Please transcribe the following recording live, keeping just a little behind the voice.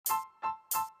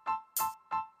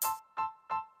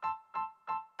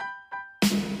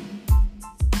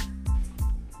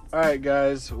Alright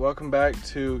guys, welcome back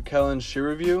to Kellen's shoe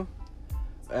review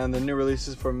and the new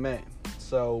releases for May.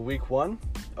 So week 1,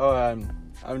 I'm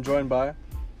joined by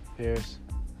Pierce.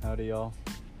 Howdy, y'all.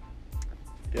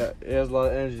 Yeah, he has a lot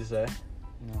of energy to say.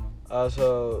 No.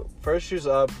 So first shoes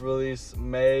up, released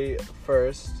May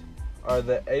 1st, are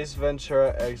the Ace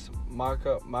Ventura X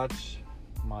Macho. Mache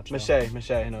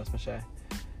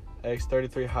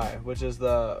X33 High, which is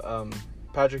the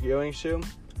Patrick Ewing shoe,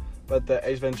 but the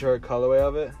Ace Ventura colorway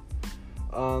of it.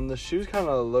 The shoes kind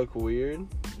of look weird,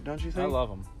 don't you think? I love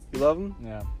them. You love them?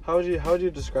 Yeah. How would you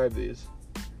describe these?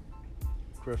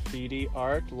 Graffiti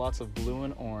art, lots of blue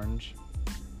and orange.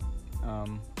 I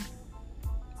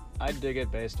dig it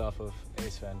based off of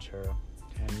Ace Ventura,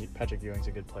 and Patrick Ewing's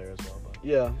a good player as well. But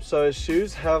Yeah. So his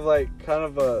shoes have like kind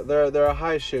of they're a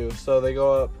high shoe, so they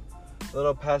go up a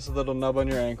little past the little nub on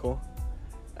your ankle,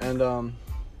 and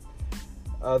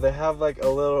they have like a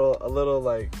little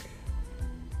like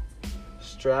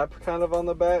strap kind of on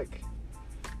the back.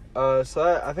 I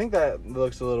think that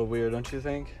looks a little weird, don't you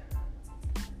think?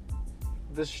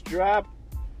 the strap,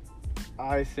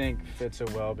 I think, fits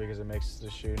it well because it makes the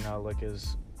shoe not look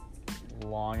as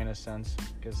long in a sense.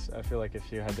 Because I feel like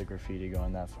if you had the graffiti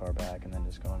going that far back and then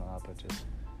just going up,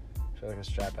 I feel like a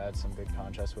strap adds some good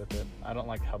contrast with it. I don't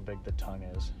like how big the tongue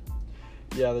is.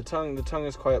 Yeah, the tongue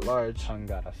is quite large. Tongue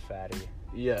got a fatty.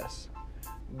 Yes,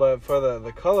 but for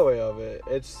the colorway of it,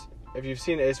 if you've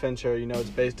seen Ace Ventura, you know it's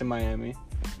based in Miami.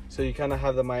 So you kind of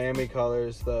have the Miami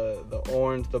colors, the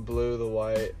orange, the blue, the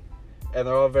white, and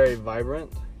they're all very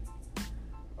vibrant.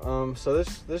 So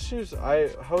this shoe's,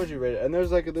 how would you rate it? And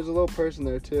there's a little person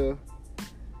there too.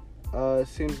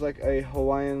 Seems like a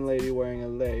Hawaiian lady wearing a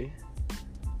lei.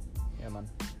 Yeah, man.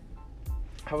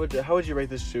 How would you rate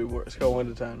this shoe? Scale 1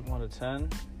 to 10. 1 to 10.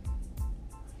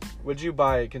 Would you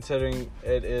buy it considering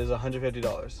it is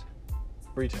 $150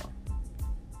 retail?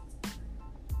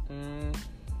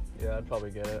 Yeah, I'd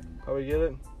probably get it. Probably get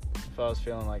it. If I was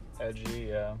feeling like edgy,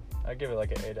 yeah, I'd give it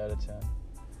like an 8 out of 10.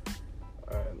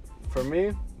 Alright. For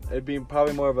me, it'd be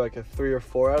probably more of like a 3 or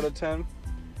 4 out of 10.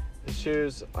 The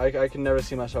shoes, I can never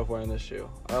see myself wearing this shoe.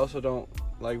 I also don't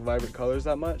like vibrant colors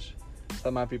that much. So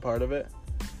that might be part of it.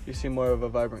 You seem more of a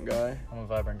vibrant guy. I'm a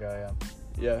vibrant guy, yeah.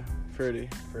 Yeah, fruity.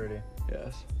 Fruity.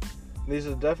 Yes. These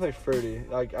are definitely fruity.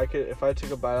 Like if I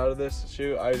took a bite out of this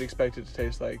shoe, I'd expect it to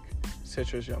taste like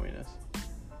citrus yumminess.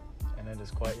 And it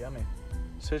is quite yummy.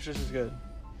 Citrus is good.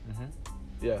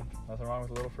 Mm-hmm. Yeah. Nothing wrong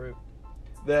with a little fruit.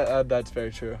 That's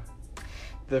very true.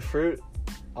 The fruit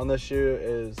on this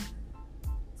shoe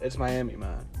it's Miami,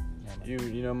 man. Yeah,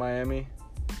 man. You know Miami?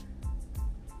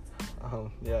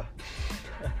 Yeah.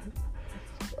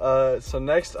 So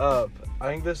next up, I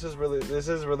think this is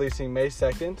releasing May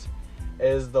 2nd,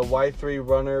 is the Y3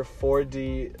 Runner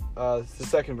 4D, the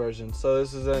second version. So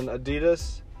this is an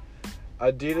Adidas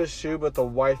shoe, but the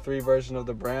Y3 version of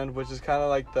the brand, which is kind of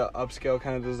like the upscale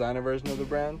kind of designer version of the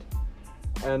brand.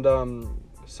 And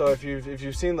so if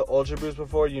you've seen the Ultra Boost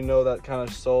before, you know that kind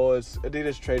of sole is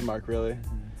Adidas trademark, really.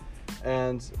 Mm-hmm.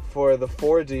 And for the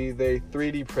 4D, they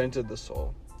 3D printed the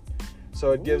sole.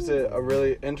 So it gives it a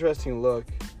really interesting look,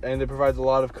 and it provides a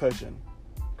lot of cushion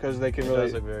because they can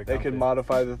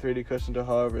modify the 3D cushion to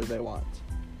however they want.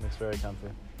 It's very comfy.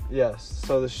 Yes.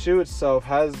 So the shoe itself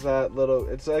has that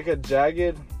it's like a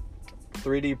jagged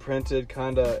 3D printed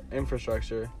kind of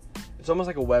infrastructure. It's almost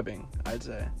like a webbing, I'd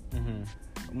say. Mm-hmm.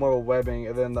 More of a webbing,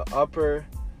 and then the upper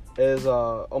is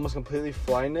almost completely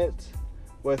fly knit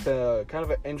with a kind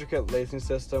of an intricate lacing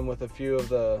system with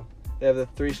they have the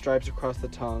 3 stripes across the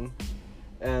tongue.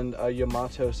 And a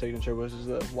Yamato signature, which is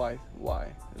the Y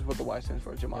is what the Y stands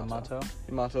for. Yamato.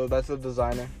 That's the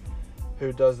designer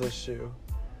who does this shoe.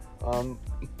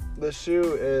 The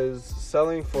shoe is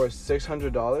selling for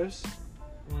 $600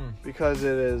 because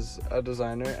it is a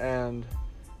designer, and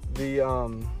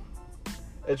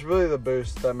it's really the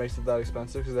boost that makes it that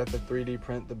expensive because they have to 3D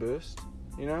print the boost.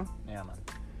 You know? Yeah, man.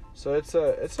 So it's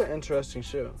an interesting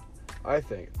shoe. I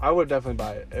think I would definitely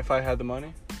buy it if I had the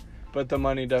money. But the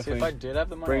money definitely if I did have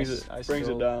the money, brings it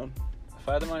down. If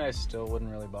I had the money, I still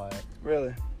wouldn't really buy it.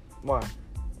 Really? Why?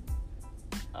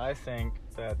 I think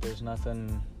that there's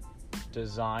nothing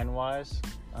design-wise.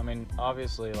 I mean,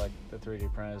 obviously, like, the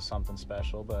 3D print is something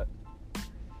special, but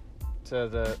to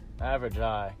the average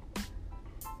eye,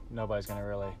 nobody's going to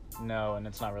really know, and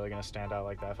it's not really going to stand out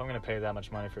like that. If I'm going to pay that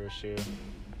much money for a shoe,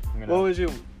 I'm going to... What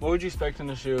would you expect in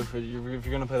a shoe if you're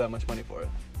going to pay that much money for it?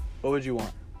 What would you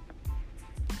want?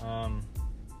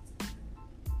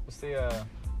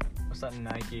 What's that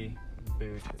Nike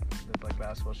boot, the like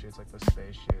basketball shoe? It's like the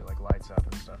space shoe, like lights up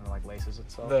and stuff, and like laces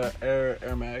itself. The Air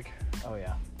Mag. Oh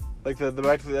yeah. Like that's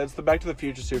the Back to the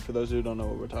Future suit for those who don't know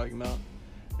what we're talking about.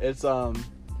 It's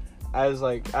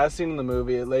as seen in the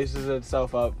movie, it laces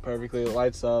itself up perfectly, it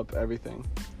lights up everything.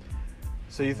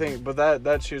 So you think, but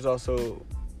that shoes also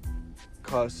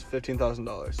cost $15,000.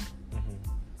 Mm-hmm.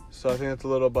 So I think that's a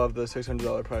little above the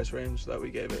 $600 price range that we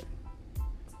gave it.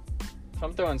 If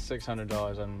I'm throwing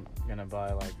 $600, I'm gonna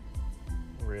buy like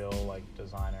real like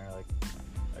designer, like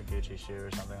a Gucci shoe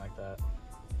or something like that.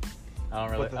 I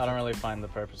don't really find the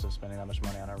purpose of spending that much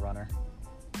money on a runner.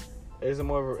 It's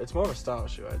more of a style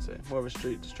shoe, I'd say. More of a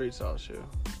street style shoe.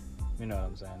 You know what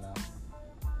I'm saying, though.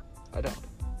 I don't.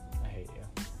 I hate you.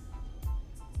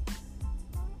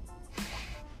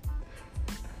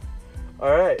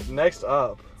 All right, next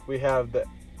up we have the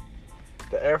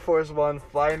Air Force One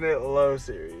Flyknit Low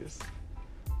series.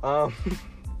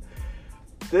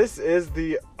 This is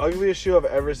the ugliest shoe I've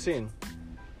ever seen.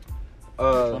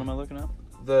 Which one am I looking at?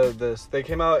 They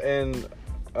came out in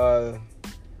I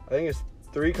think it's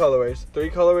three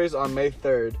colorways on May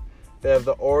 3rd. They have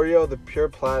the Oreo, the Pure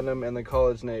Platinum, and the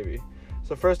College Navy.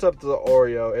 So first up to the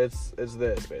Oreo, it's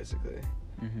this basically.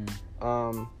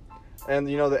 Mm-hmm. And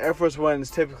you know the Air Force One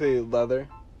is typically leather,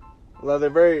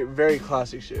 very very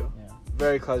classic shoe. Yeah.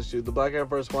 Very classic shoe. The black Air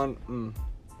Force One,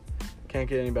 can't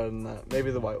get any better than that.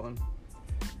 Maybe the white one,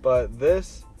 but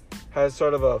this has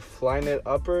sort of a Flyknit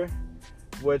upper,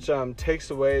 which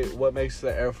takes away what makes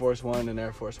the Air Force One an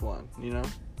Air Force One. You know.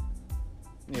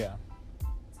 Yeah.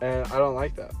 And I don't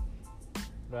like that.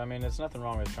 But I mean, there's nothing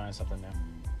wrong with trying something new.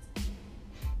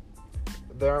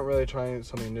 They aren't really trying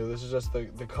something new. This is just the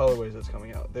colorways that's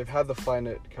coming out. They've had the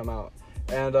Flyknit come out.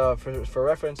 And for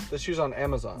reference, the shoe's on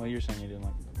Amazon. Well, you're saying you didn't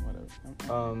like whatever.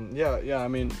 Yeah. I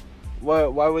mean, why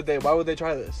would they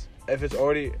try this? If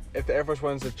the Air Force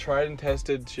One's a tried and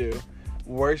tested shoe,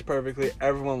 works perfectly,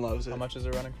 everyone loves it. How much is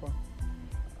it running for?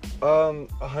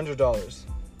 $100.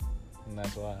 And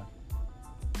that's why.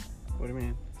 What do you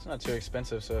mean? It's not too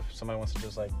expensive, so if somebody wants to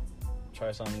just like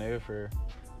try something new for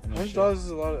 $100 is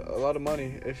a lot of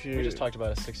money if you. We just talked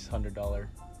about a $600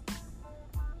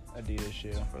 Adidas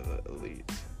shoe for the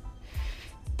elite.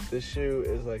 This shoe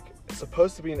is like, it's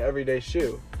supposed to be an everyday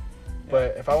shoe,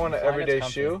 but if I want an everyday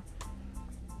shoe,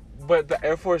 but the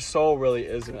Air Force sole really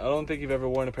isn't. I don't think you've ever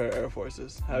worn a pair of Air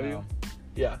Forces, have you?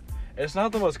 Yeah, it's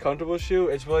not the most comfortable shoe.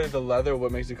 It's really the leather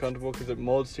what makes it comfortable because it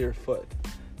molds to your foot.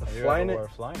 The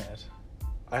Flyknit.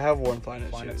 I have worn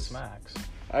Flyknit shoes. Flyknit smacks.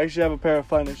 I actually have a pair of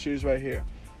Flyknit shoes right here.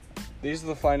 These are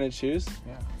the Flyknit shoes.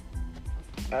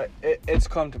 Yeah. It's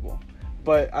comfortable,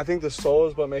 but I think the sole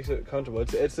is what makes it comfortable.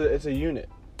 It's a unit,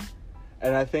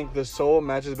 and I think the sole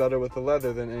matches better with the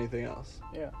leather than anything else.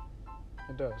 Yeah,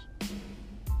 it does.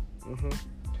 Mhm.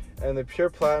 And the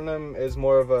Pure Platinum is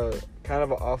more of a kind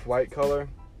of an off-white color.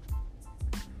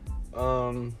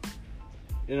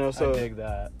 You know, so I dig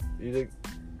that. You dig?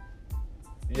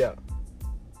 Yeah.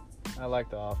 I like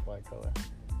the off-white color.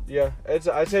 Yeah, I'd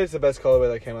say it's the best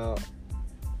colorway that came out.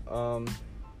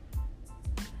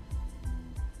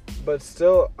 But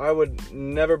still, I would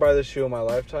never buy this shoe in my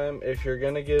lifetime. If you're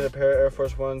gonna get a pair of Air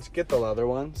Force Ones, get the leather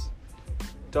ones.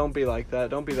 Don't be like that.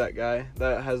 Don't be that guy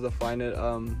that has the Flyknit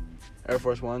Air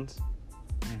Force Ones.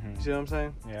 Mm-hmm. You see what I'm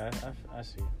saying? Yeah, I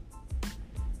see.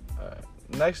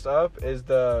 Next up is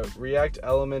the React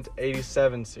Element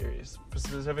 87 series,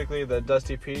 specifically the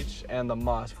Dusty Peach and the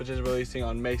Moss, which is releasing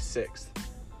on May 6th.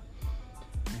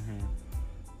 Mm-hmm.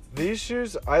 These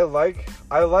shoes, I like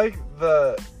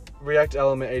the React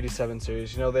Element 87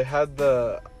 series. You know, they had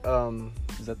the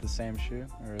Is that the same shoe,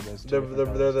 or are those they're two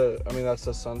different colors? I mean, that's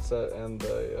the Sunset and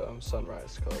the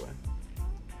Sunrise colorway.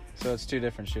 So it's two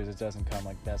different shoes. It doesn't come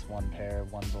like that's one pair,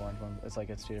 one's orange, one. It's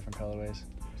like it's two different colorways.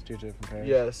 It's two different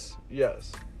pairs.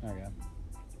 Yes. Okay.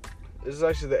 This is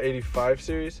actually the 85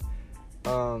 series.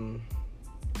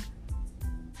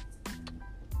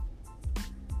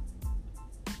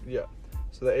 Yeah.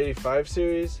 So the 85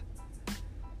 series,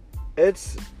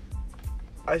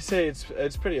 I say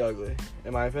it's pretty ugly,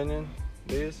 in my opinion.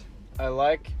 These. I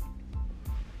like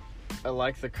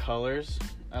the colors.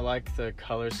 I like the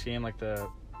color scheme, like the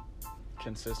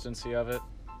consistency of it.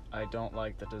 I don't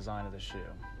like the design of the shoe.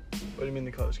 What do you mean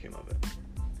the color scheme of it?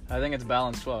 I think it's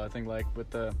balanced well. I think like with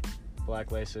the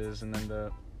black laces and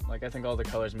then I think all the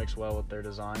colors mix well with their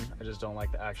design. I just don't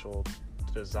like the actual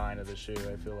design of the shoe.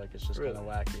 I feel like it's just really? kind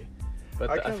of wacky.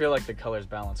 But I feel like the colors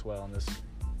balance well in this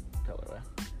colorway.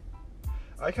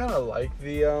 I kind of like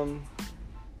the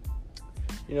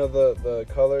the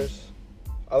colors.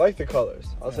 I like the colors.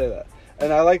 I'll say that.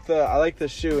 And I like the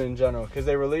shoe in general because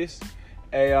they released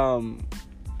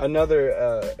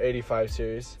another 85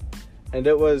 series, and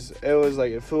it was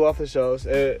like it flew off the shelves.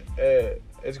 It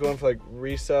it's going for like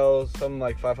resale something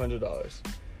like $500,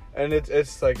 and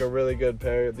it's like a really good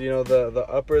pair. You know, the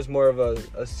upper is more of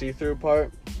a see-through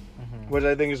part, which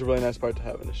I think is a really nice part to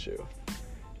have in a shoe.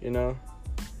 You know,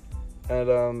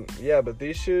 and yeah, but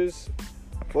these shoes,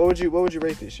 what would you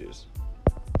rate these shoes?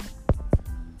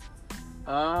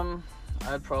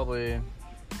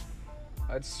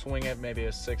 I'd swing it maybe a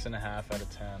 6.5 out of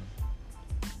 10.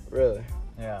 Really?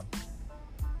 Yeah.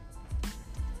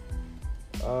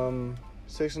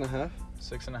 6.5.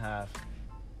 6.5.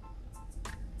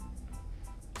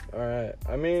 All right.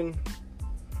 I mean,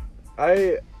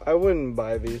 I wouldn't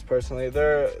buy these personally.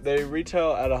 They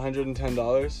retail at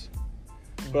 $110,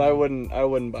 but I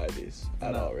wouldn't buy these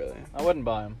at all, really. I wouldn't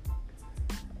buy them.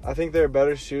 I think they're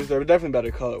better shoes. They're definitely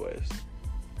better colorways.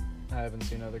 I haven't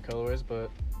seen other colorways, but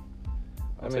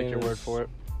I'll take your word for it.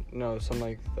 No, something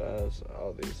like that is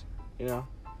all these. You know,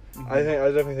 I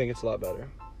definitely think it's a lot better.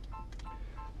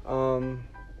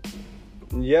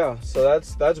 Yeah. So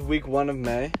that's week 1 of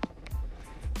May.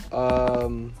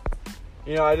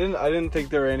 You know, I didn't think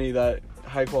there were any that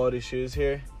high quality shoes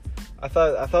here. I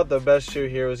thought the best shoe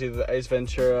here was either the Ace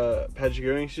Ventura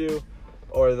Pedicure shoe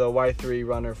or the Y3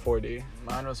 Runner 4D.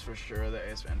 Mine was for sure the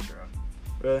Ace Ventura.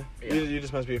 Really? Yeah. You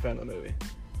just must be a fan of the movie.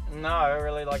 No, I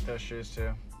really like those shoes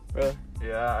too. Really?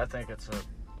 Yeah, I think it's a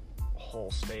whole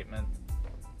statement.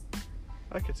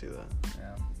 I could see that.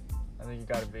 Yeah. I think you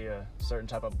got to be a certain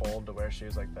type of bold to wear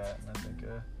shoes like that, and I think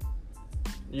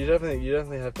you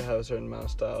definitely have to have a certain amount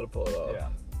of style to pull it off. Yeah.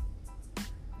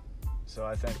 So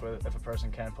I think if a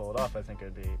person can pull it off, I think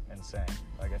it'd be insane.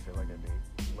 Like, I feel like it'd be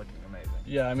looking amazing.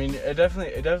 Yeah, I mean, it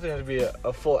definitely has to be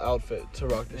a full outfit to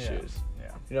rock the shoes.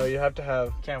 Yeah. You know, you have to have.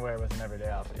 You can't wear it with an everyday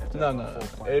outfit. You have to No. have a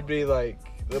full plan. It'd be like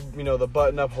the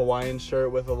button-up Hawaiian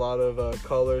shirt with a lot of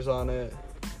colors on it.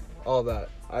 All that,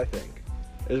 I think,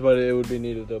 is what it would be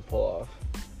needed to pull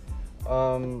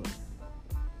off.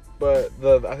 But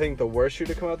I think the worst shoe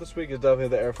to come out this week is definitely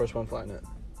the Air Force One Flyknit.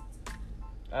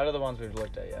 Out of the ones we've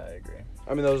looked at, yeah, I agree.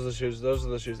 I mean, those are the shoes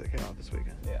that came out this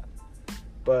weekend. Yeah.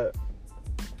 But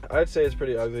I'd say it's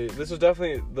pretty ugly. This was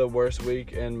definitely the worst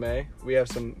week in May. We have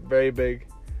some very big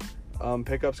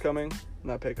drops coming.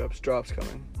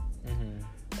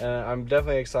 And I'm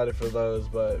definitely excited for those,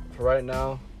 but for right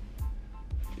now,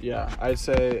 yeah, I'd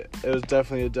say it was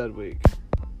definitely a dead week.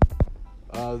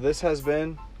 This has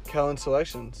been Kellen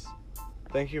Selections.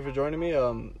 Thank you for joining me.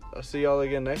 I'll see y'all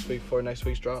again next week for next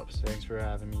week's drops. Thanks for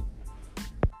having me.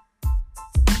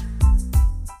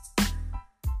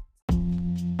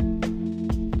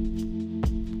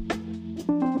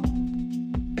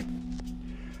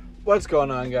 What's going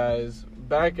on, guys?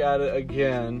 Back at it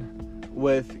again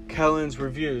with Kellen's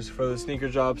reviews for the sneaker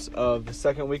drops of the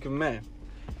second week of May.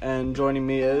 And joining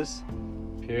me is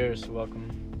Pierce, welcome.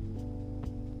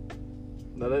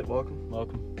 Is that it? Welcome.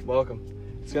 Welcome.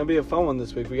 It's gonna be a fun one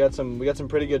this week. We got some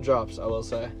pretty good drops, I will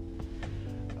say.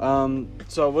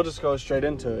 So we'll just go straight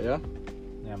into it, yeah?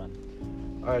 Yeah, man.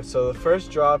 Alright, so the first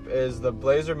drop is the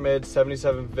Blazer Mid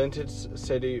 77 Vintage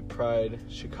City Pride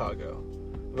Chicago,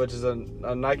 which is a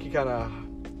Nike kind of,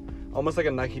 almost like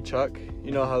a Nike Chuck.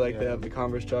 You know how they have the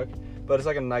Converse Chuck, but it's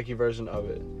like a Nike version of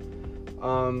it.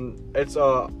 It's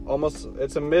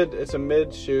a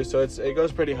mid shoe, so it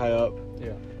goes pretty high up.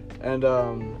 Yeah. And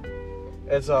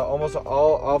it's almost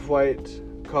all off-white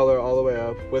color all the way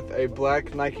up with a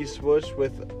black Nike swoosh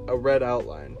with a red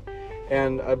outline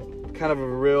and a kind of a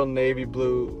real navy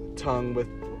blue tongue with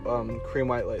cream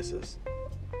white laces.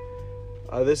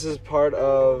 This is part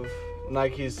of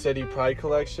Nike's City Pride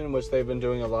collection, which they've been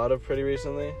doing a lot of pretty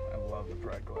recently. I love the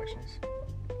Pride collections.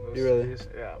 You really?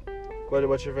 Yeah.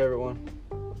 What's your favorite one?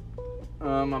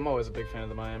 I'm always a big fan of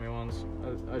the Miami ones.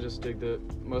 I just dig the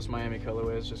most Miami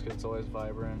colorways just because it's always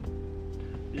vibrant.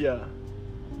 Yeah.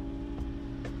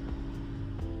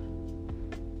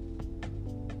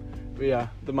 But yeah,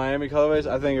 the Miami colorways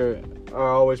I think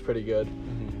are always pretty good.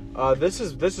 Mm-hmm. This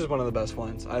is one of the best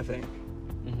ones, I think.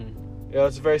 Mm-hmm. You know,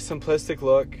 it's a very simplistic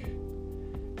look.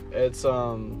 It's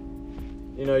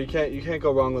you know, you can't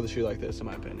go wrong with a shoe like this, in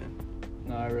my opinion.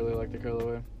 No, I really like the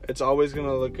colorway. It's always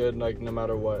gonna look good, like no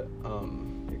matter what.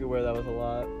 You could wear that with a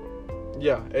lot.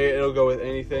 Yeah, it'll go with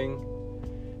anything.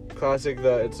 Classic.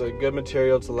 It's a good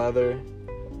material. It's leather.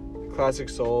 Classic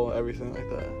sole. Everything like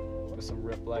that. With some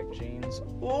ripped black jeans.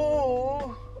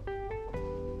 Ooh.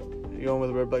 You going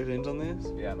with ripped black jeans on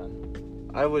these? Yeah,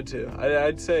 man. I would too.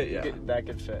 I'd say yeah. That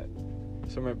could fit.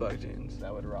 Some ripped black jeans.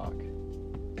 That would rock.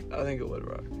 I think it would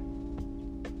rock.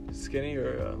 Skinny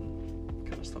or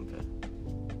kind of slim fit.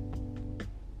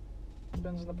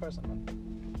 Depends on the person, man.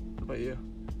 What about you?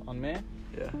 On me?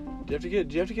 Yeah. Do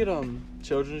you have to get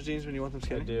children's jeans when you want them I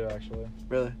skinny? do actually.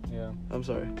 Really? Yeah. I'm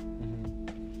sorry. Mm-hmm.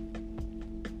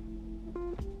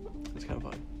 It's kind of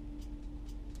funny.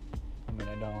 I mean,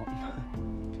 I don't.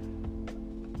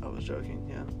 I was joking.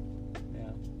 Yeah.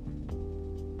 Yeah.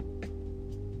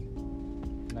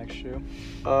 Next shoe.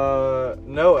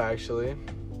 No, actually.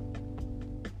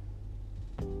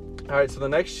 All right. So the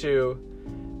next shoe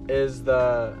is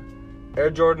the Air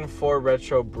Jordan 4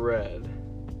 Retro Bred,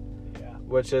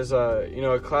 which is a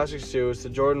classic shoe. It's the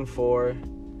Jordan 4.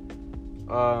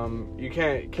 You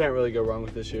can't really go wrong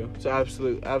with this shoe. It's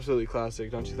absolutely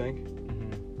classic, don't you think?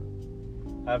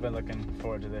 Mm-hmm. I've been looking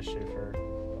forward to this shoe for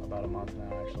about a month now,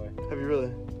 actually. Have you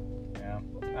really? Yeah.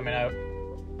 I mean, I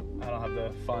don't have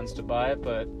the funds to buy it,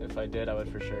 but if I did, I would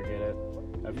for sure get it.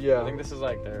 I think this is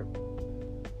like their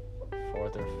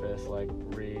 4th or 5th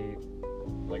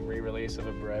re-release of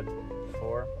a Bred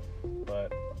 4,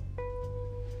 but.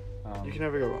 You can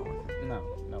never go wrong with it.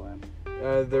 No way.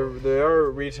 They are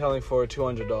retailing for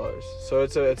 $200, so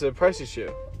it's a pricey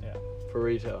shoe. Yeah. For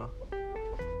retail.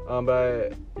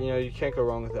 But you can't go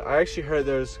wrong with it. I actually heard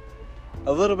there's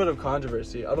a little bit of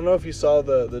controversy. I don't know if you saw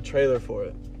the trailer for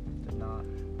it. Did not.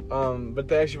 But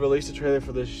they actually released a trailer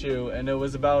for this shoe, and it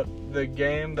was about the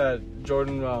game that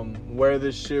Jordan wear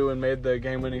this shoe and made the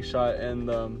game-winning shot in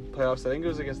the playoffs. I think it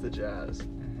was against the Jazz.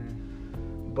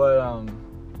 Mm-hmm. But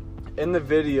in the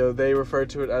video, they referred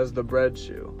to it as the Bred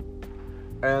shoe.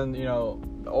 And,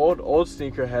 old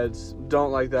sneakerheads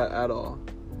don't like that at all.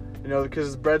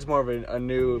 Because Bred's more of a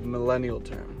new millennial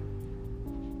term.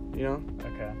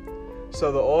 Okay.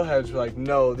 So the old heads were like,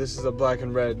 no, this is a black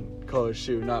and red color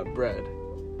shoe, not Bred.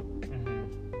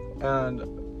 Mm-hmm.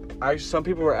 And some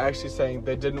people were actually saying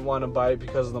they didn't want to buy it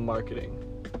because of the marketing.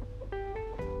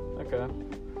 Okay.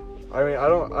 I mean, I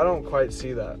don't quite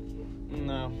see that.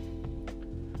 No.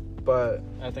 But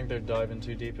I think they're diving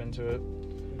too deep into it.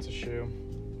 It's a shoe.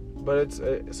 But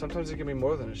sometimes it can be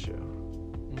more than a shoe.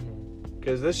 Mm-hmm.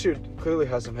 Because this shoe clearly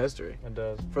has some history. It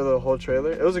does. For the whole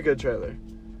trailer. It was a good trailer.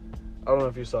 I don't know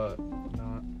if you saw it.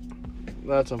 Not.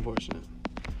 That's unfortunate.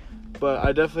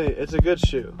 But it's a good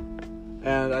shoe.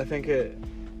 And I think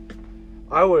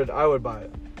I would buy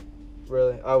it.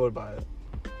 Really, I would buy it.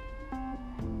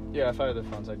 Yeah, if I had the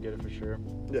funds, I'd get it for sure.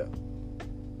 Yeah.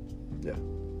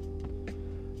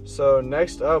 So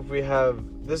next up we have,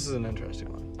 this is an interesting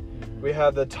one. Mm-hmm. We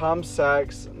have the Tom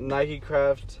Sachs Nike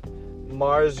Craft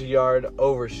Mars Yard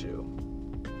Overshoe.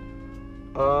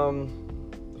 I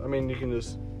mean, you can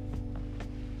just,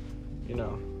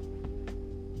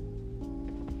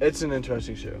 it's an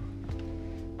interesting shoe.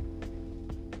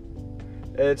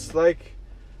 It's like,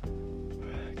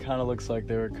 kind of looks like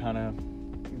they were kind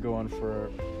of going for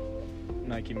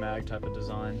Nike Mag type of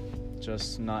design,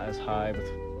 just not as high with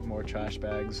more trash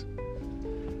bags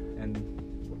and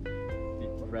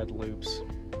red loops.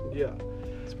 Yeah.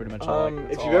 It's pretty much all.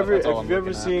 If you've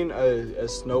ever seen a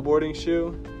snowboarding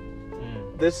shoe,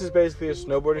 this is basically a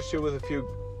snowboarding shoe with a few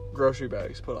grocery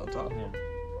bags put on top. Yeah.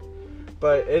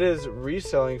 But it is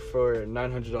reselling for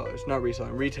 $900. Not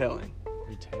reselling, retailing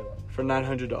for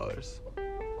 $900.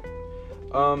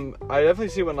 I definitely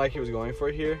see what Nike was going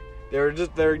for here. They're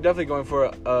definitely going for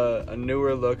a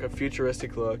newer look, a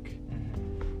futuristic look,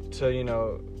 to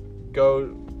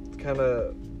go kind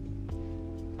of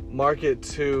market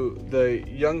to the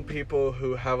young people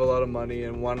who have a lot of money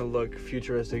and want to look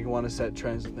futuristic and want to set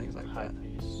trends and things like that.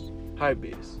 Hype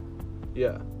beast.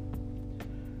 Yeah.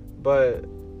 But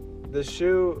the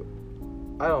shoe,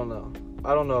 I don't know.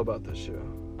 I don't know about this shoe.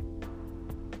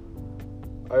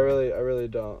 I really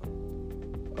don't.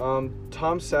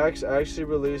 Tom Sachs actually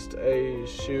released a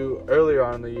shoe earlier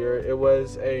on in the year. It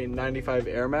was a 95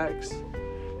 Air Max,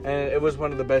 and it was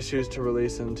one of the best shoes to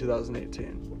release in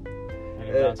 2018. And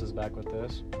it bounces back with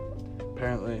this?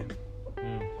 Apparently.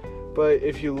 But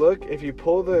if you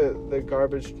pull the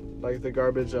garbage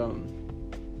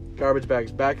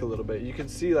bags back a little bit, you can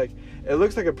see it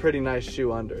looks like a pretty nice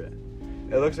shoe under it.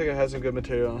 It looks like it has some good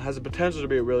material and has the potential to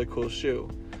be a really cool shoe,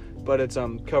 but it's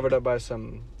covered up by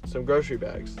some grocery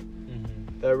bags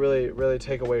that really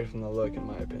take away from the look, in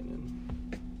my opinion.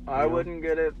 I wouldn't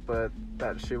get it, but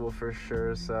that shoe will for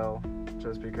sure sell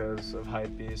just because of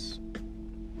hypebeast.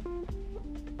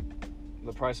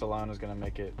 The price alone is going to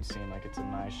make it seem like it's a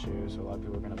nice shoe, so a lot of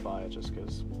people are going to buy it just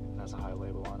because it has a high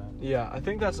label on it. Yeah, I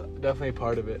think that's definitely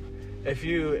part of it. If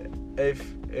you're a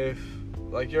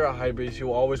hypebeast,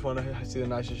 you always want to see the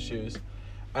nicest shoes.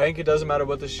 I think it doesn't matter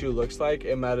what the shoe looks like,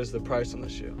 it matters the price on the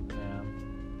shoe. Yeah.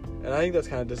 And I think that's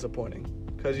kind of disappointing,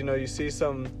 because you see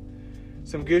some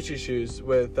Gucci shoes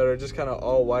that are just kind of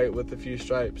all white with a few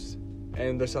stripes,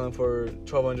 and they're selling for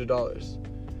 $1,200.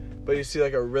 but you see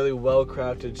like a really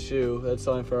well-crafted shoe that's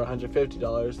selling for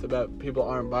 $150, I bet people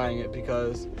aren't buying it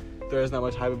because there isn't that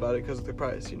much hype about it because of the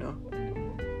price, you know?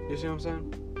 You see what I'm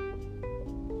saying?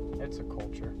 It's a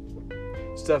culture.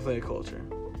 It's definitely a culture.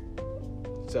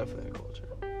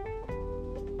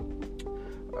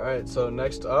 Alright, so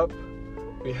next up,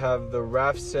 we have the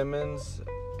Raf Simons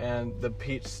and the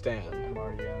Peach Stan. I'm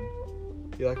already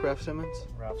in. You like Raf Simons?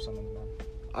 Ralph Simmons, man.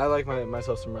 I like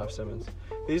myself some Raf Simons.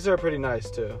 These are pretty nice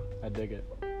too. I dig it.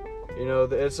 You know,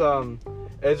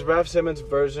 it's Raf Simons'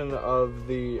 version of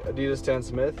the Adidas Stan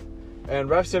Smith, and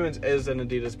Raf Simons is an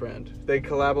Adidas brand. They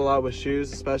collab a lot with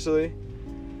shoes, especially,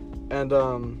 and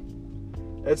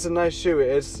it's a nice shoe.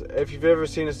 It's, if you've ever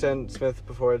seen a Stan Smith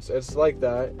before, it's like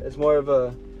that. It's more of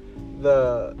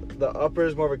the upper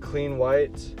is more of a clean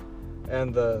white,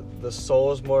 and the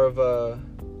sole is more of a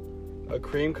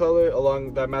cream color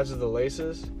along that matches the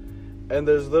laces, and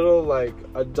there's little like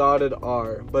a dotted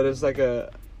R, but it's like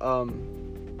a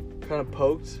kind of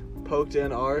poked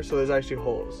in R, so there's actually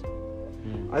holes.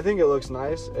 I think it looks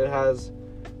nice. It has,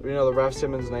 you know, the Raf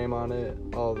Simons name on it,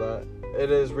 all that.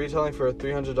 It is retailing for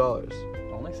 $300.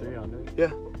 Only 300?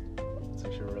 Yeah. It's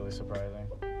actually really surprising.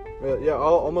 Yeah,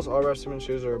 almost all Raf Simons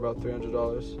shoes are about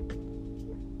 $300.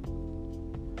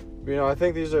 But, you know, I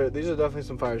think these are definitely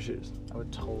some fire shoes. I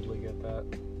would totally get that.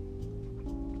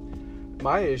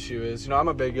 My issue is, you know, I'm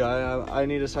a big guy. I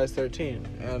need a size 13,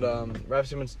 and Raf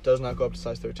Simons does not go up to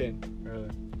size 13. Really?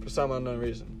 For some unknown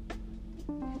reason.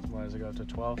 Why does it go up to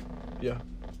 12? Yeah,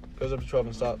 goes up to 12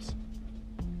 and stops.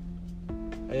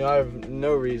 And, you know, I have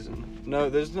no reason.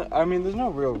 There's no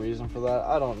real reason for that.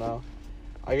 I don't know.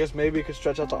 I guess maybe it could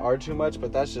stretch out the R too much,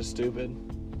 but that's just stupid.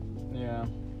 Yeah.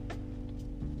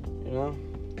 You know?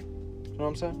 You know what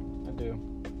I'm saying? I do.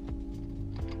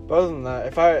 But other than that,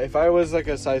 if I was like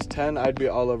a size 10, I'd be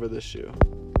all over this shoe.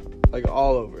 Like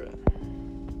all over it.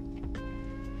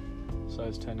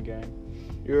 Size 10 gang.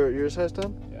 You're a size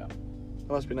 10? Yeah. That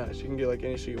must be nice. You can get like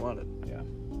any shoe you wanted. Yeah.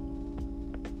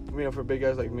 You know, for big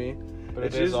guys like me. But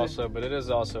it is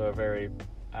also a very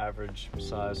average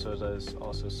size, so it is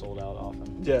also sold out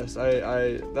often. Yes,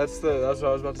 that's what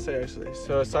I was about to say actually.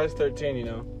 So a size 13, you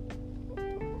know,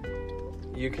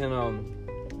 you can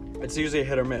it's usually a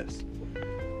hit or miss,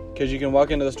 because you can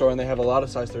walk into the store and they have a lot of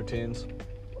size 13s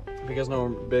because no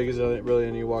big is really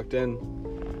any walked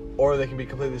in, or they can be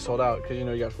completely sold out because, you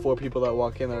know, you got 4 people that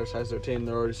walk in that are size 13 and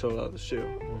they're already sold out of the shoe.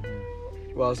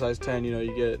 While size 10, you know,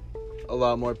 you get a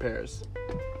lot more pairs,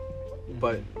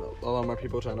 but a lot more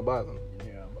people trying to buy them.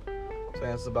 So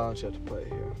that's the balance you have to play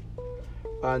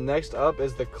here. Next up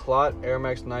is the Clot Air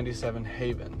Max 97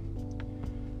 Haven.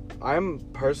 I'm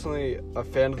personally a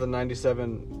fan of the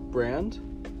 97 brand.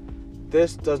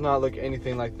 This does not look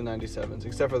anything like the 97s,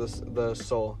 except for the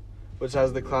sole, which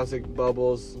has the classic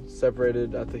bubbles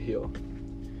separated at the heel.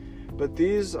 But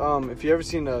these, if you've ever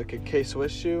seen a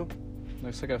K-Swiss shoe,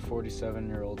 looks like a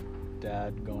 47-year-old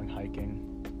dad going hiking.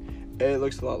 It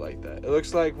looks a lot like that. It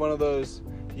looks like one of those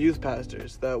youth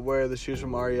pastors that wear the shoes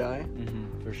from REI.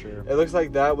 For sure. It looks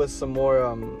like that with some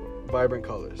more vibrant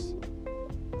colors.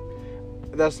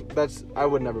 That's I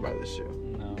would never buy this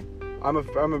shoe. No. I'm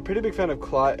a pretty big fan of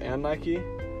Clot and Nike,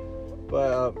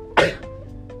 but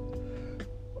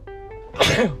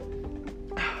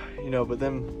you know, but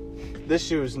then this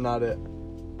shoe is not it.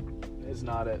 It's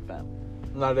not it, fam.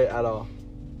 Not it at all.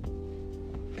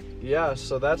 Yeah,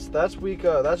 so that's week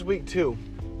 2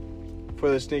 for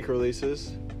the sneaker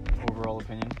releases.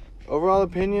 Overall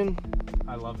opinion,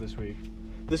 I love this week.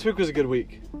 This week was a good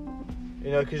week. You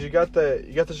know, because you got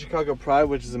the Chicago Pride,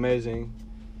 which is amazing.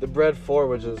 The Bread 4,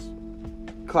 which is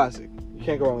classic. You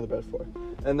can't go wrong with the Bread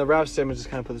 4. And the Raf Simons just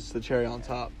kind of puts the cherry on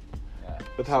top. Yeah.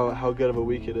 With how good of a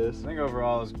week it is. I think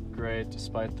overall it was great,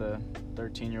 despite the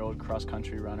 13-year-old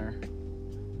cross-country runner.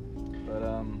 But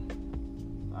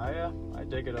I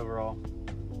dig it overall.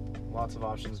 Lots of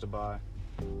options to buy.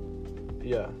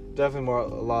 Yeah, definitely a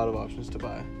lot of options to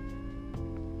buy.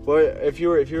 But if you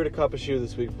were to cop a shoe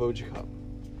this week, what would you cop?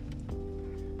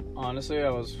 Honestly, I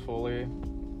was fully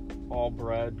all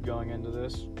Bread going into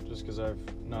this, just because I've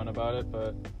known about it.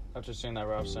 But after seeing that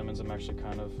Raf Simons, I'm actually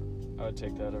I would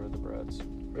take that over the Breads.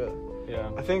 Really? Yeah.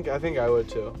 I think I would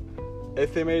too.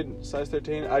 If they made size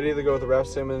 13, I'd either go with the Raf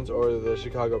Simons or the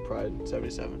Chicago Pride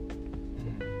 77.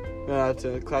 Yeah, it's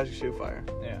a classic shoe fire.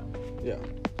 Yeah.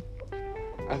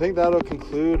 I think that'll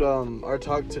conclude our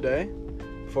talk today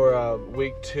for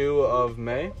week 2 of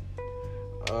May.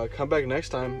 Come back next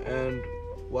time and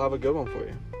we'll have a good one for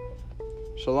you.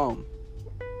 Shalom.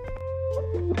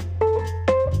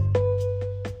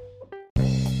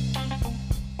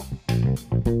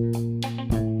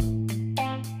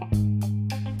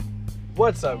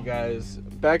 What's up, guys?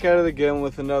 Back out of the game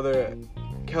with another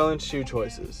Kellen shoe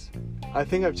choices. I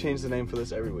think I've changed the name for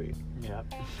this every week. Yeah.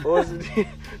 What was it?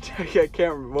 I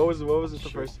can't remember. What was it the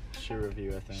first? Shoe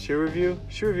review, I think. Shoe review?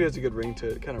 Shoe review has a good ring to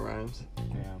it. It kind of rhymes.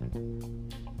 Yeah.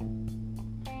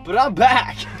 But I'm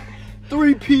back!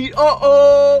 3-peat,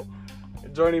 uh-oh!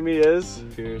 Joining me is...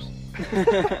 Pierce.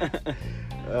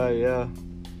 Yeah.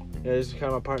 Yeah, he's kind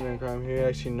of my partner in crime here. He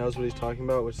actually knows what he's talking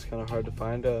about, which is kind of hard to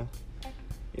find.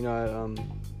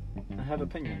 I have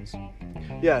opinions.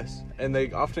 Yes, and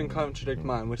they often contradict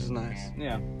mine, which is nice.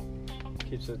 Yeah.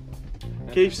 Keeps it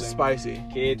Spicy.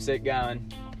 Keeps it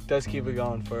going. Does keep it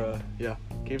going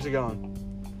keeps it going.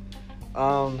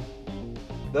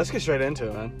 Let's get straight into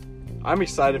it, man. I'm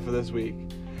excited for this week.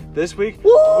 This week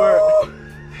we're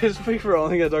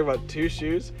only gonna talk about 2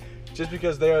 shoes, just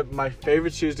because they are my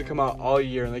favorite shoes to come out all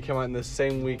year, and they come out in the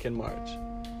same week in March.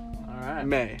 All right.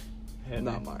 May, Hit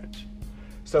not me. March.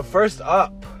 So first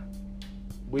up,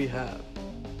 we have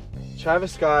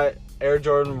Travis Scott Air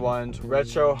Jordan 1s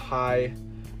Retro High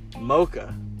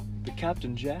Mocha The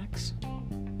Captain Jacks.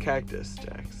 Cactus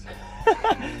Jacks.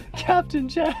 Captain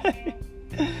Jack.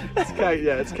 It's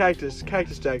Cactus.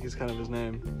 Cactus Jack is kind of his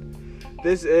name.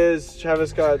 This is Travis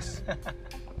Scott's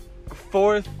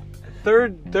third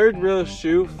real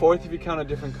shoe, 4th if you count a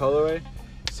different colorway.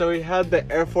 So he had the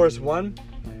Air Force One,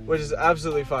 which is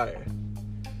absolutely fire.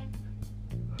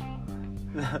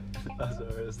 I'm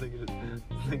sorry, I was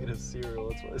thinking of cereal.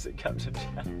 That's why I said Captain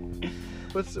Jack.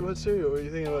 What cereal? Were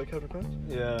you thinking about, Captain Crunch?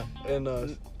 Yeah. And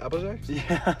Apple Jacks?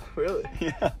 Yeah. Really?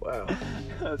 Yeah. Wow.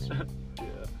 That's right.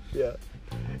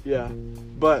 Yeah.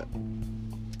 But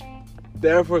the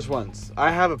Air Force Ones, I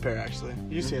have a pair actually.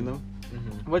 You've seen them.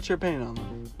 Mm-hmm. What's your opinion on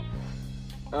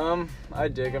them? I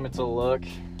dig them. It's a look.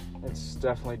 It's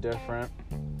definitely different.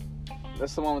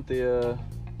 That's the one with the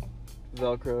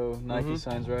Velcro Nike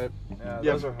signs, right? Yeah,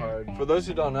 those are hard. For those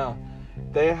who don't know,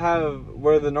 they have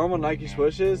where the normal Nike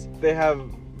swoosh is. They have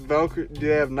Velcro. They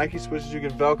have Nike swooshes you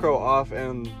can Velcro off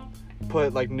and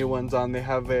put like new ones on. They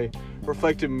have a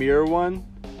reflective mirror one.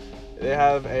 They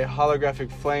have a holographic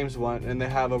flames one, and they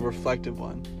have a reflective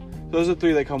one. Those are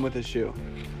 3 that come with the shoe,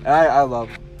 and I love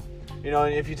them. You know,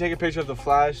 if you take a picture of the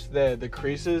flash, the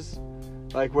creases,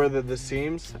 like where the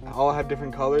seams, all have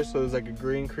different colors. So there's like a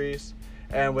green crease,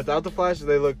 and without the flash,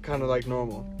 they look kind of like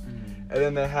normal. And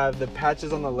then they have the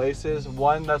patches on the laces.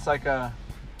 One that's like a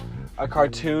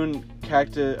cartoon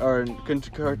cactus or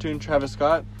cartoon Travis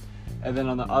Scott, and then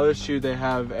on the other shoe they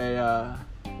have a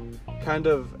kind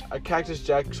of a Cactus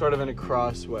Jack, sort of in a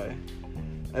cross way.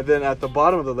 And then at the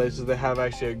bottom of the laces they have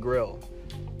actually a grill.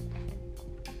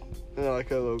 You know,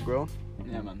 like a little grill.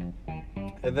 Yeah, man.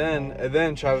 And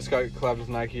then Travis Scott collabed with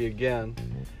Nike again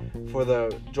for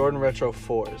the Jordan Retro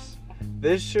 4s.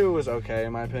 This shoe was okay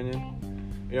in my opinion.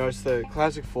 You know, it's the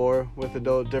classic 4 with a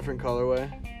different colorway.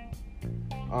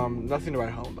 Nothing to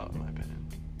write home about in my opinion.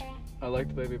 I like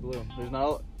the baby blue. There's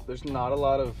not a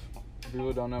lot of people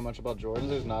who don't know much about Jordans.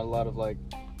 There's not a lot of like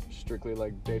strictly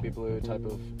like baby blue type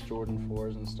of Jordan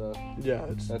 4s and stuff. Yeah,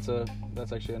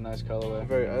 that's actually a nice colorway.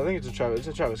 I think it's a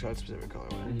Travis Scott specific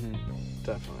colorway. Mm-hmm.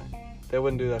 Definitely. They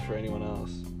wouldn't do that for anyone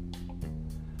else.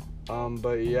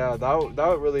 But yeah,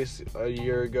 that released a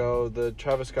year ago. The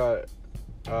Travis Scott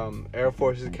Air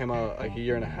Forces came out like a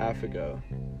year and a half ago.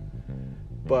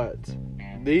 But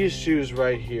these shoes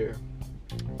right here,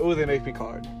 ooh, they make me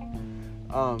card.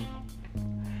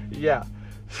 Yeah.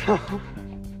 So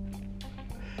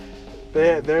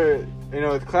they're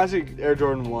the classic Air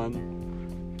Jordan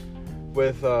 1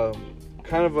 with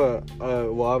kind of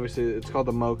well, obviously it's called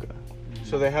the Mocha.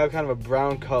 So they have kind of a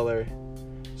brown color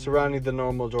surrounding the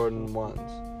normal Jordan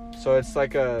 1s. So it's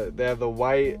like they have the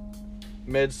white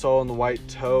midsole and the white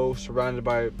toe surrounded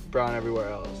by brown everywhere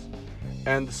else.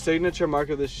 And the signature mark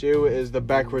of the shoe is the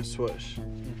backward swoosh.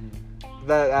 Mm-hmm.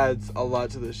 That adds a lot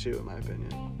to the shoe in my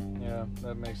opinion. Yeah,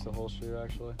 that makes the whole shoe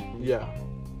actually. Yeah.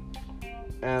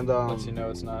 And lets you know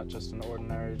it's not just an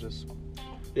ordinary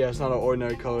yeah, it's not an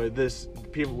ordinary color.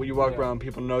 People when you walk around,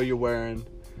 people know you're wearing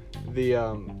the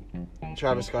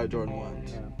Travis Scott Jordan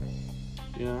 1s. Yeah.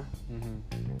 You know?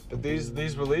 Mm-hmm. But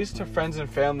these released to friends and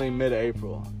family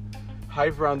mid-April.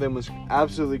 Hype around them was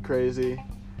absolutely crazy.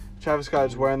 Travis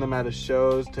Scott's wearing them at his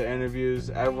shows, to interviews.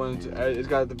 It's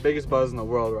got the biggest buzz in the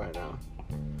world right now.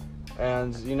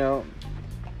 And, you know,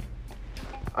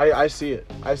 I see it.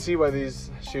 I see why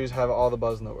these shoes have all the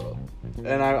buzz in the world.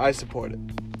 And I support it.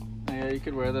 Yeah, you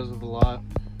could wear those with a lot.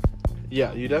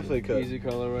 Yeah, you definitely could. Easy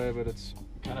colorway, but it's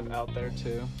kind of out there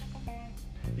too.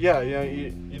 Yeah, you know,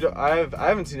 you don't, I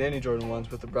haven't seen any Jordan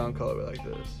 1s with the brown colorway like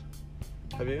this.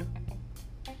 Have you?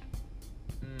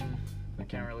 I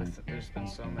can't really. There's been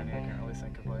so many. I can't really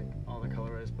think of like all the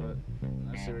colorways, but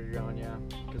I see where you're going. Yeah,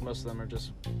 because most of them are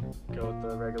just go with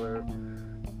the regular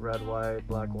red, white,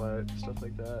 black, white, stuff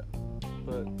like that.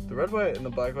 But the red, white, and the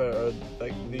black, white are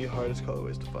like the hardest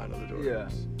colorways to find on the Jordans. yeah.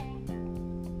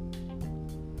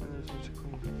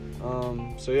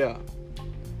 So yeah,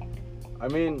 I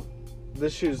mean,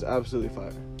 this shoe's absolutely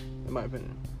fire, in my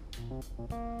opinion.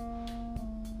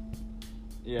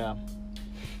 Yeah.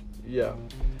 Yeah.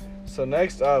 So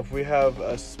next up, we have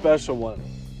a special one.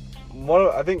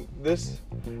 I think this.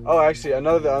 Oh, actually,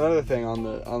 another thing on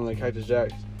the Cactus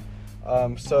Jacks.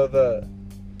 So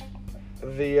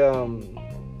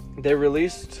they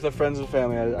released to the friends and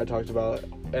family I talked about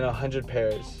in 100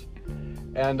 pairs,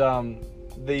 and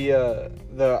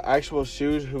the actual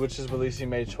shoe, which is releasing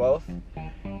May 12th,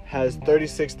 has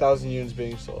 36,000 units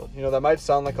being sold. You know, that might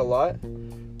sound like a lot,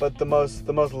 but the most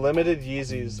limited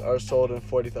Yeezys are sold in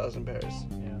 40,000 pairs.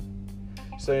 Yeah.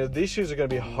 So, you know, these shoes are going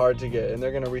to be hard to get, and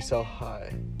they're going to resell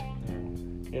high.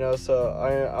 You know, so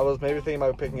I was maybe thinking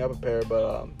about picking up a pair,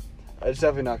 but it's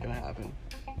definitely not going to happen.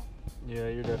 Yeah,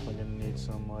 you're definitely going to need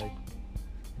some, like...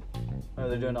 Oh,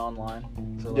 they're doing it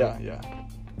online? So, Yeah.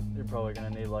 You're probably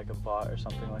going to need, like, a bot or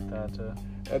something like that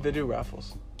to... They do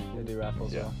raffles. They do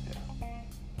raffles, Yeah.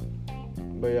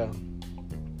 But yeah,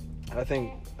 I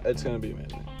think it's going to be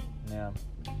amazing. Yeah.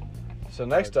 So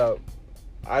next up,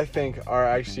 I think are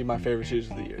actually my favorite shoes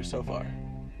of the year so far.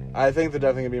 I think they're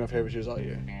definitely going to be my favorite shoes all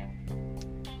year.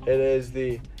 It is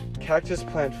the Cactus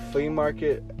Plant Flea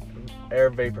Market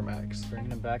Air Vapor Max.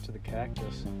 Bringing it back to the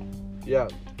cactus. Yeah,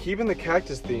 keeping the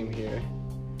cactus theme here.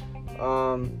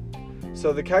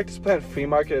 So the Cactus Plant Flea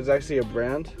Market is actually a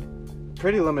brand,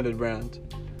 pretty limited brand,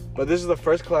 but this is the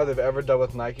first collab they've ever done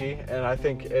with Nike, and I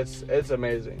think it's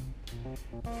amazing.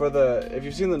 If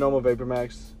you've seen the normal Vapor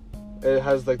Max, it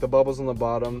has like the bubbles on the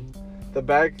bottom. The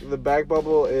back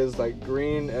bubble is like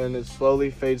green and it slowly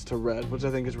fades to red, which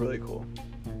I think is really cool.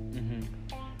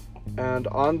 And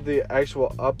on the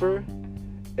actual upper,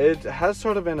 it has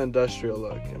sort of an industrial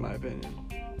look, in my opinion.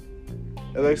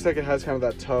 It looks like it has kind of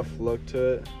that tough look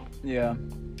to it. Yeah.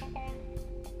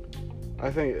 I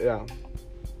think, yeah.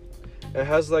 It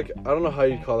has like, I don't know how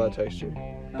you'd call that texture.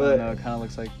 I But don't know, it kind of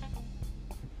looks like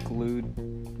glued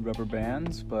rubber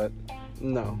bands, but...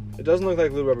 No, it doesn't look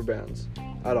like glue rubber bands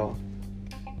at all.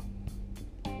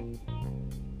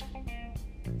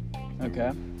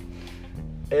 Okay.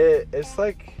 It's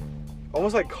like,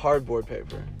 almost like cardboard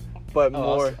paper, but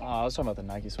more... I was talking about the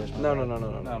Nike Switch. No, No,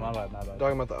 my bad.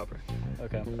 talking about the upper.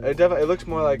 Okay. It looks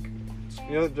more like,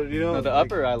 you know. No, the like,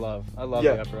 upper I love. I love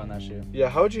Yeah. the upper on that shoe. Yeah,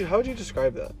 how would you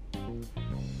describe that?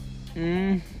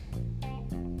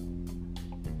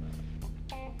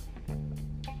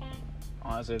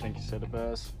 Honestly, I think you said it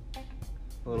best.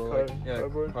 A little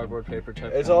cardboard paper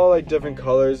type. It's thing. all like different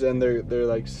colors, and they're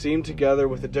like seamed together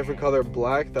with a different color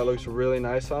black that looks really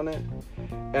nice on it.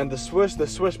 And the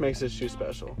swoosh makes this shoe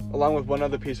special, along with one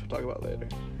other piece we'll talk about later.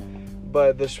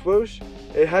 But the swoosh,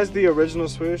 it has the original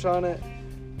swoosh on it,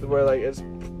 where like it's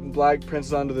black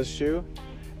printed onto the shoe,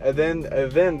 and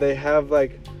then they have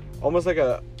like almost like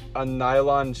a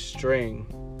nylon string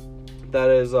that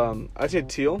is I'd say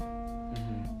teal,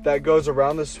 that goes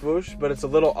around the swoosh, but it's a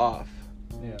little off.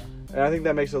 Yeah. And I think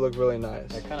that makes it look really nice.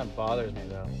 That kind of bothers me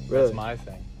though. Really? That's my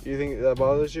thing. You think that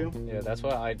bothers you? Yeah, that's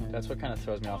what kind of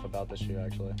throws me off about the shoe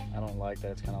actually. I don't like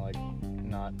that it's kind of like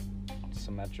not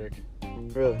symmetric.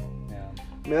 Really? Yeah.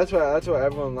 I mean, that's what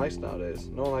everyone likes nowadays.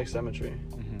 No one likes symmetry.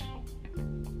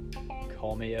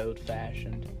 Call me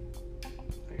old-fashioned.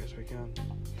 I guess we can.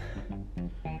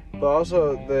 But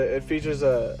also, it features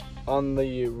on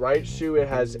the right shoe it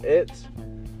has it,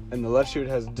 and the left shoe it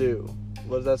has do.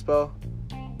 What does that spell?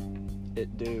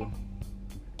 It do.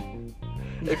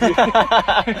 If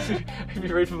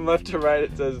you read from left to right,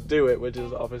 it says "do it," which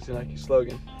is obviously Nike's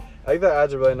slogan. I think that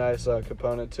adds a really nice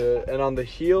component to it. And on the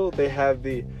heel, they have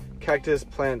the Cactus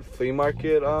Plant Flea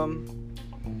Market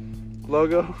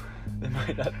logo. They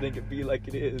might not think it be like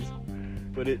it is,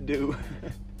 but it do.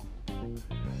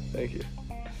 Thank you.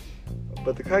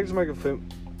 But the Cactus Market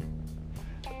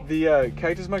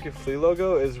Flea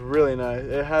logo is really nice.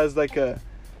 It has like a...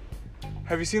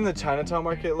 Have you seen the Chinatown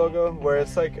Market logo? Where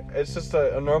it's just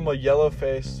a normal yellow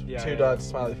face, two dots,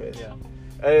 smiley face. Yeah.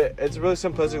 It's a really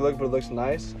simplistic look, but it looks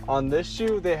nice. On this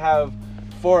shoe, they have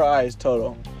 4 eyes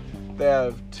total. They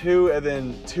have 2 and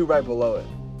then 2 right below it.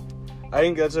 I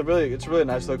think it's a really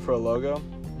nice look for a logo.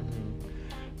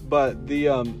 But the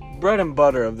bread and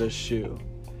butter of this shoe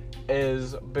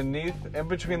is in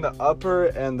between the upper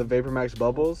and the Vapor Max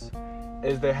bubbles,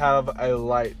 is they have a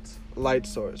light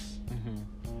source.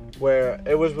 Where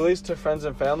it was released to friends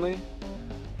and family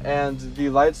and the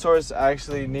light source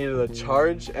actually needed a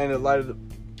charge, and it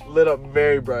lit up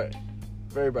very brightly.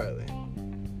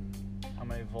 How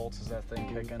many volts is that thing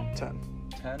kicking? 10.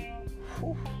 10?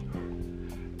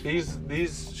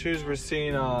 These shoes were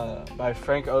seen by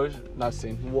Frank Ocean,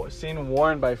 seen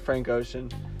worn by Frank Ocean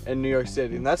in New York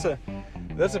City, and that's a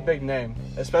big name,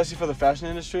 especially for the fashion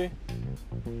industry.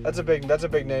 That's a big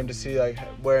name to see like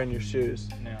wearing your shoes.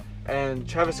 Yeah. And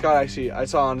Travis Scott, actually, I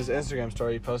saw on his Instagram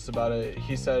story, he posted about it.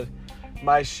 He said,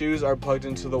 "My shoes are plugged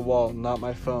into the wall, not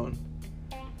my phone,"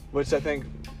 which I think,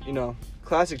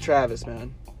 classic Travis,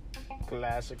 man.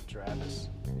 Classic Travis.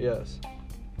 Yes.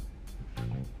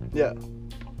 Yeah.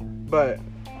 But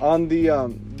on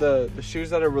the shoes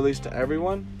that are released to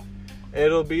everyone,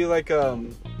 it'll be like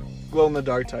glow in the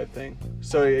dark type thing.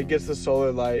 So it gets the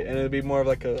solar light, and it'll be more of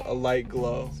like a light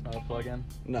glow. It's not a plug-in?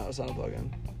 No, it's not a plug-in.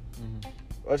 Mm-hmm.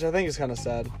 Which I think is kind of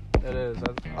sad. It is.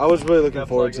 I was really looking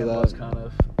forward to plug-in that. was kind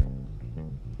of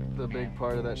the big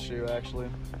part of that shoe, actually.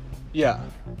 Yeah,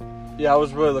 I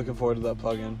was really looking forward to that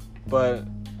plug-in, but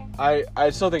I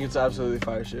still think it's an absolutely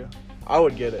fire shoe. I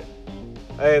would get it.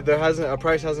 A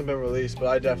price hasn't been released, but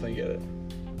I definitely get it.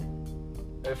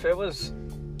 If it was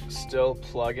still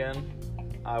plug-in,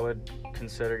 I would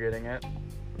consider getting it.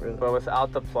 Really? But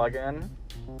without the plug-in,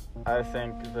 I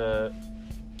think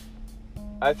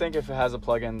if it has a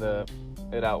plug-in,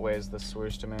 it outweighs the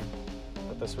swoosh to me.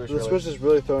 But the swoosh is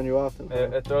really throwing you off.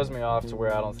 It throws me off to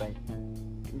where I don't think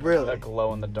really a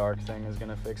glow-in-the-dark thing is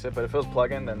gonna fix it. But if it was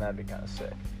plug-in, then that'd be kind of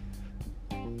sick.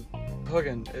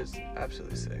 Plug-in is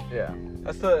absolutely sick. Yeah.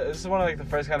 This is one of the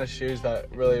first kind of shoes that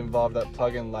really involved that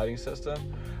plug-in lighting system.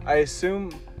 I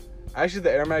assume, actually,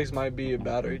 the Air Mags might be a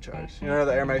battery charge. You know how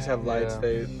the Air Mags have lights? Yeah.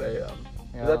 Is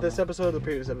that this episode or the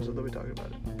previous episode that we talked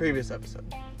about it? Previous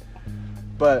episode.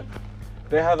 But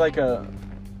they have like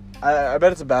I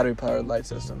bet it's a battery-powered light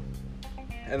system.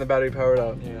 And the battery-powered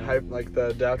the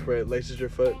adapter where it laces your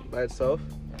foot by itself.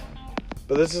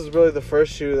 But this is really the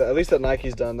first shoe, at least that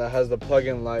Nike's done, that has the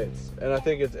plug-in lights. And I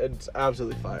think it's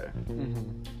absolutely fire.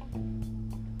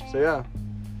 Mm-hmm. So yeah,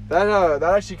 that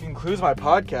actually concludes my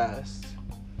podcast,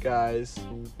 guys.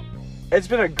 It's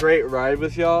been a great ride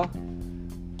with y'all.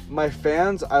 My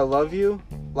fans, I love you.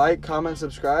 Like, comment,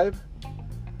 subscribe.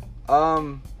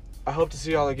 I hope to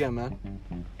see y'all again, man.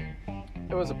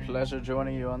 It was a pleasure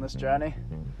joining you on this journey.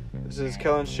 This is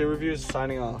Kellen Shoe Reviews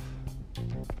signing off.